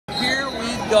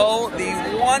go. The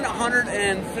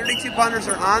 132 pounders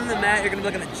are on the mat. You're going to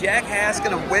be looking at Jack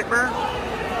Haskin of Whitmer.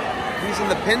 He's in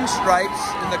the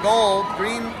pinstripes in the gold,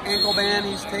 green ankle band.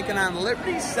 He's taking on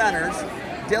Liberty Center's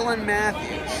Dylan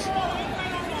Mathews.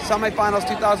 Semifinals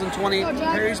 2020,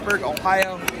 Perrysburg,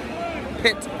 Ohio.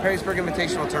 Pitt, Perrysburg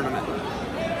Invitational Tournament.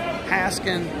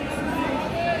 Haskin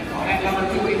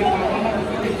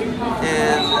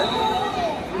and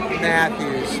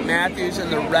Mathews. Mathews in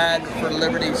the red for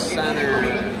Liberty Center.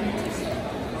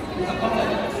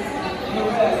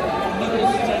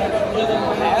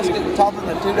 Haskin tougher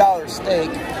than a $2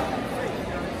 steak.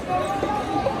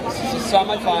 This is a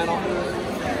semifinal.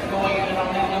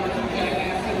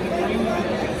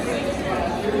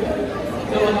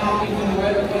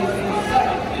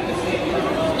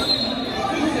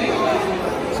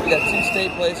 So we got two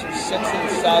state placers, 6 and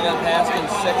 7. Haskin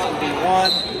 6 and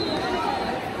D1.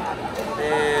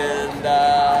 And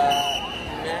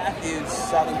Mathews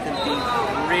 7th and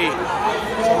D3.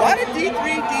 So a lot of D3,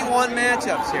 D1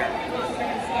 matchups here.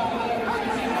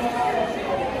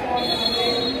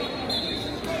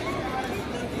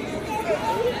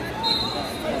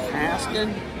 Haskin.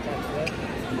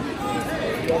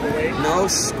 No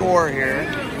score here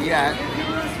yet.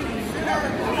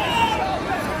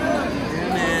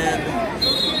 And then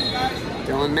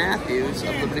Dylan Mathews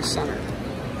of Liberty Center.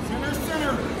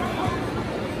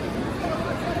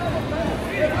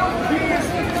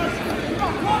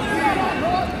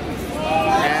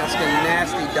 Haskin,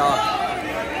 nasty duck.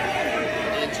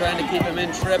 And trying to keep him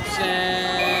in trips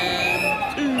and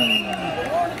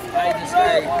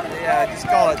I just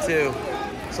call it 2.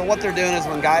 So what they're doing is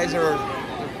when guys are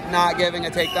not giving a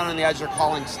takedown on the edge, they're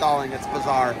calling stalling. It's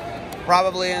bizarre.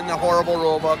 Probably in the horrible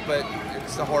rule book, but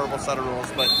it's a horrible set of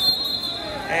rules. But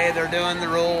hey, they're doing the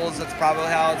rules. It's probably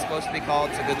how it's supposed to be called.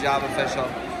 It's a good job, official.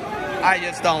 I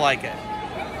just don't like it.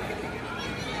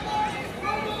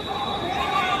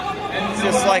 It's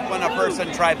just like when a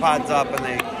person tripods up and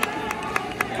they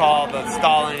call the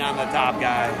stalling on the top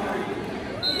guy.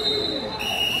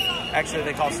 Actually,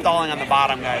 they call stalling on the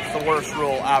bottom guy. It's the worst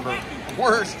rule ever.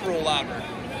 Worst rule ever.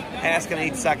 Haskin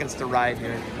 8 seconds to ride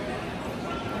here.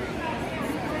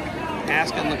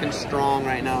 Haskin looking strong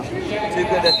right now. 2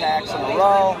 good attacks in a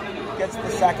row. Gets the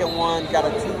second one. Got a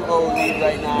 2-0 lead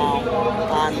right now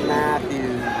on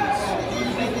Mathews.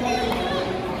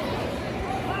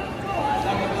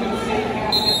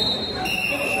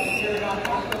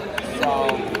 So,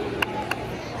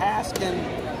 Haskin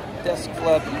disc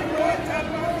flip.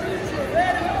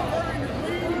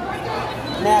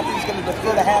 Mathews going to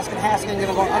defer to Haskin. Haskin going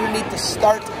to go underneath to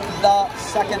start the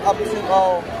second up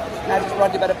 2-0. Mathews brought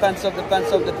to you by Defensive, the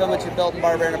film that you built in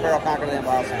Barbarian Apparel, conquer the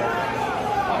impossible.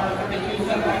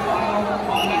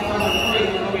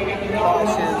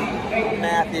 Caution,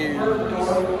 Mathews.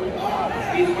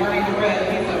 He's wearing the red.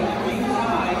 He's a green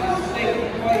tie, state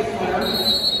place winner.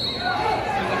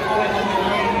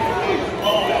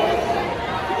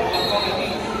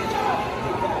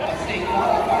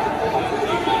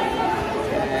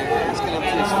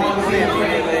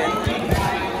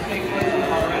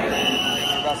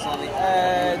 Wrestle on the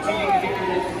edge.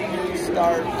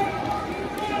 Start.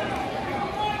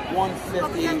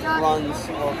 150 runs,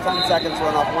 well, 10 seconds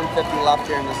run up, 150 left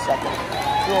here in the second.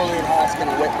 Dual lead Haskin,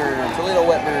 Whitmer, Toledo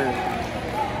Whitmer,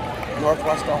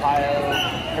 Northwest Ohio,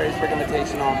 Perrysburg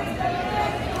Invitational,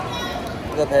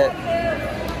 the pit.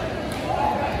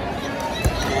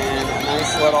 And a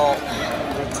nice little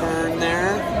return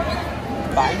there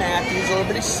by Mathews,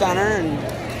 Liberty Center, and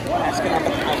Haskin up at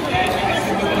the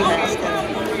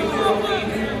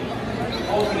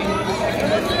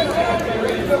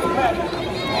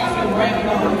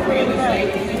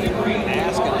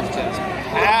Haskin is just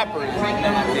peppering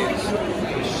Mathews.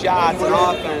 Shots and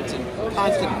offense and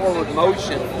constant forward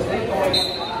motion.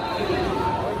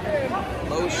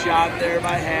 Low shot there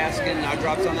by Haskin. Now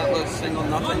drops on that low single,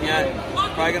 nothing yet.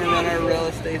 Probably going to run out of real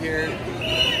estate here.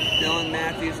 Dylan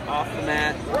Mathews off the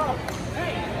mat.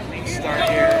 Start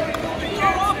here.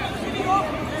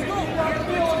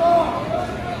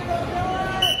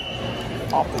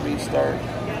 Off the restart.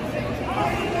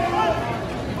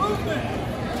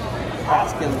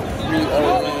 Haskin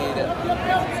 3-0 lead.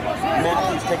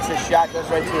 Mathews takes a shot, goes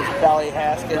right to his belly.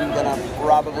 Haskin gonna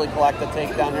probably collect the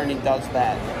takedown here, and he does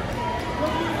that.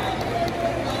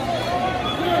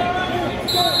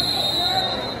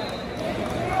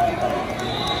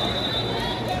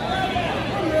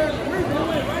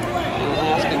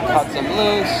 Haskin cuts him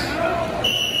loose.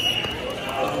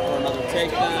 Looking for another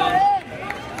takedown.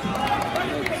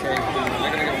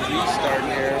 They're gonna go restart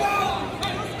here.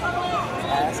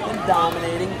 Haskin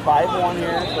dominating, 5-1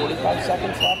 here, 45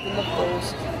 seconds left in the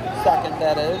second.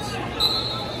 that is.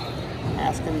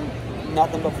 Haskin,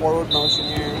 nothing but forward motion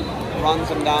here. Runs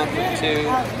him down for 2.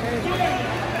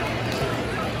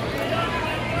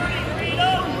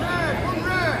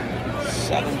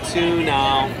 7-2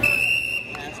 now.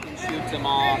 Haskin shoots him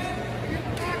off.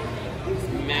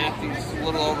 Mathews is a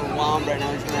little overwhelmed right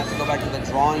now. He's going to have to go back to the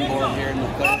drawing board here in the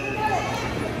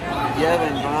 3rd.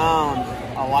 Giving ground.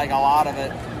 I like a lot of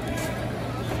it.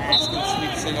 Haskin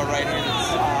sweet single right-handed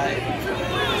side.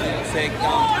 Take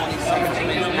down 20 seconds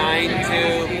remains.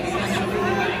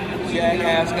 9-2. Jack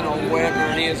Haskin a Whitmer,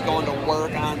 and he is going to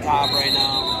work on top right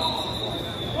now.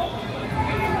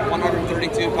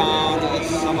 132 pounds.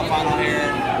 This is semifinal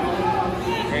here.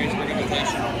 Perrysburg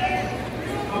Invitational.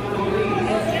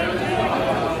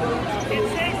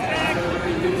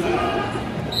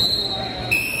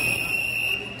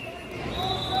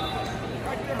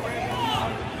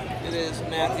 It is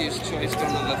Mathews' choice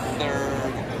down to the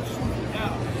 3rd.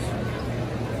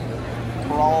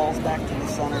 Crawls back to the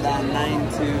center, down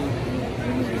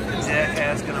 9-2. Jack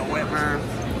Haskin a Whitmer.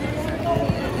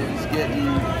 He's getting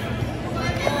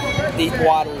deep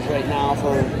waters right now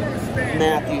for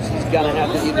Mathews. He's going to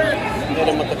have to either hit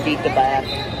him with the feet to back.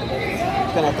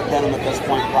 He's going to have to pin him at this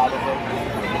point, probably.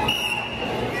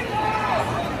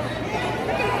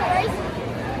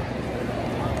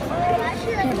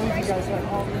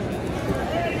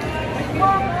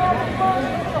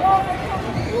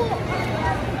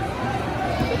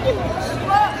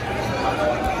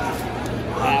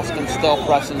 Haskin still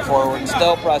pressing forward,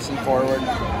 still pressing forward.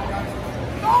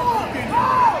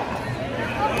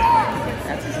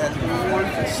 That's his head one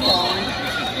for stalling.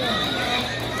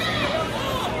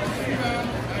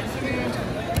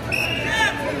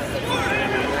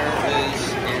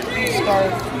 There is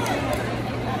start.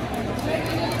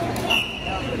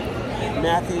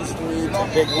 Mathews leads a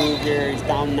big move here. He's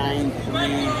down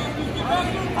 9-3.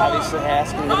 Obviously,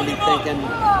 Haskin going to be thinking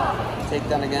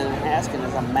takedown again. Haskin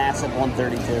is a massive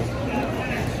 132.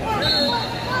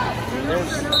 And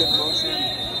there's good motion.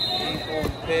 Ankle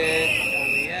pick on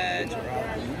the edge, or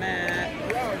off the mat.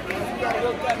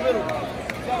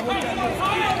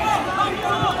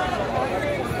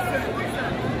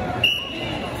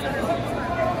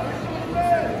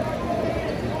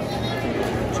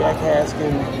 Jack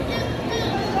Haskin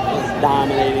is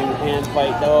dominating the hand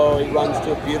fight. Oh, he runs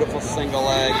to a beautiful single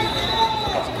leg.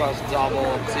 Cuts across double, 2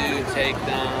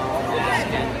 takedown.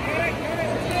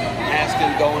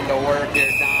 Haskin going to work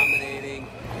here, dominating.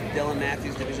 Dylan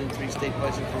Mathews, Division III state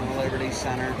position from the Liberty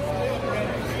Center.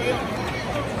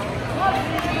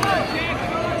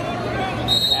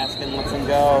 Haskin lets him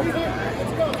go.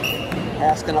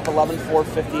 Haskin up 11-4,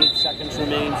 58 seconds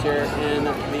remains here in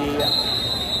the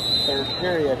 3rd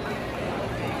period.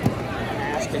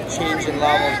 Haskin changing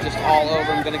levels just all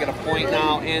over. I'm going to get a point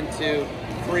now into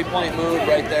 3-point move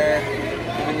right there.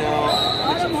 Even though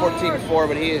it's a 14-4,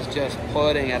 but he is just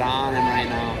putting it on him right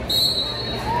now.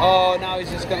 Oh, now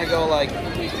he's just going to go like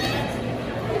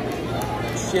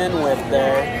chin whip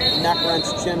there. Neck wrench,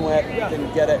 chin whip.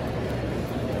 Didn't get it.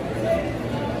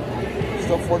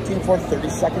 Still 14-4, 30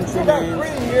 seconds remains.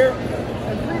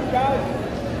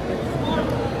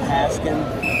 Haskin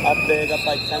up big, up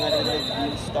by 10. They're going to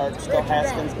get a start. Still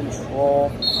Haskin's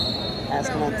control.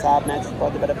 Haskin on top, matches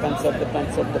brought the defensive,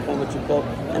 defend what you built,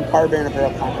 and Barbarian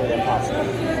apparel concrete impossible.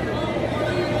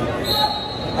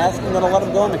 Haskin going to let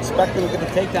him go. I'm expecting to get the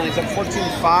takedown. He's up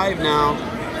 14-5 now.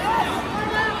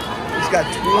 He's got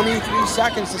 23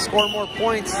 seconds to score more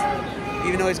points,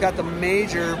 even though he's got the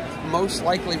major most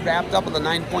likely wrapped up with a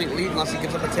 9-point lead unless he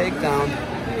gives up a takedown.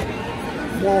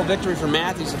 Moral victory for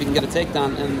Mathews if he can get a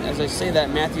takedown. And as I say that,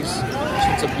 Mathews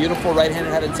shoots a beautiful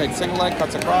right-handed head inside single leg,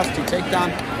 cuts across, 2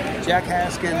 takedown. Jack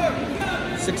Haskin,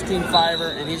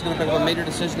 16-5er, and he's going to pick up a major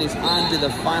decision. He's on to the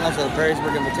finals of the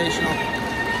Perrysburg Invitational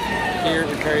here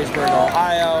in Perrysburg,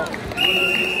 Ohio.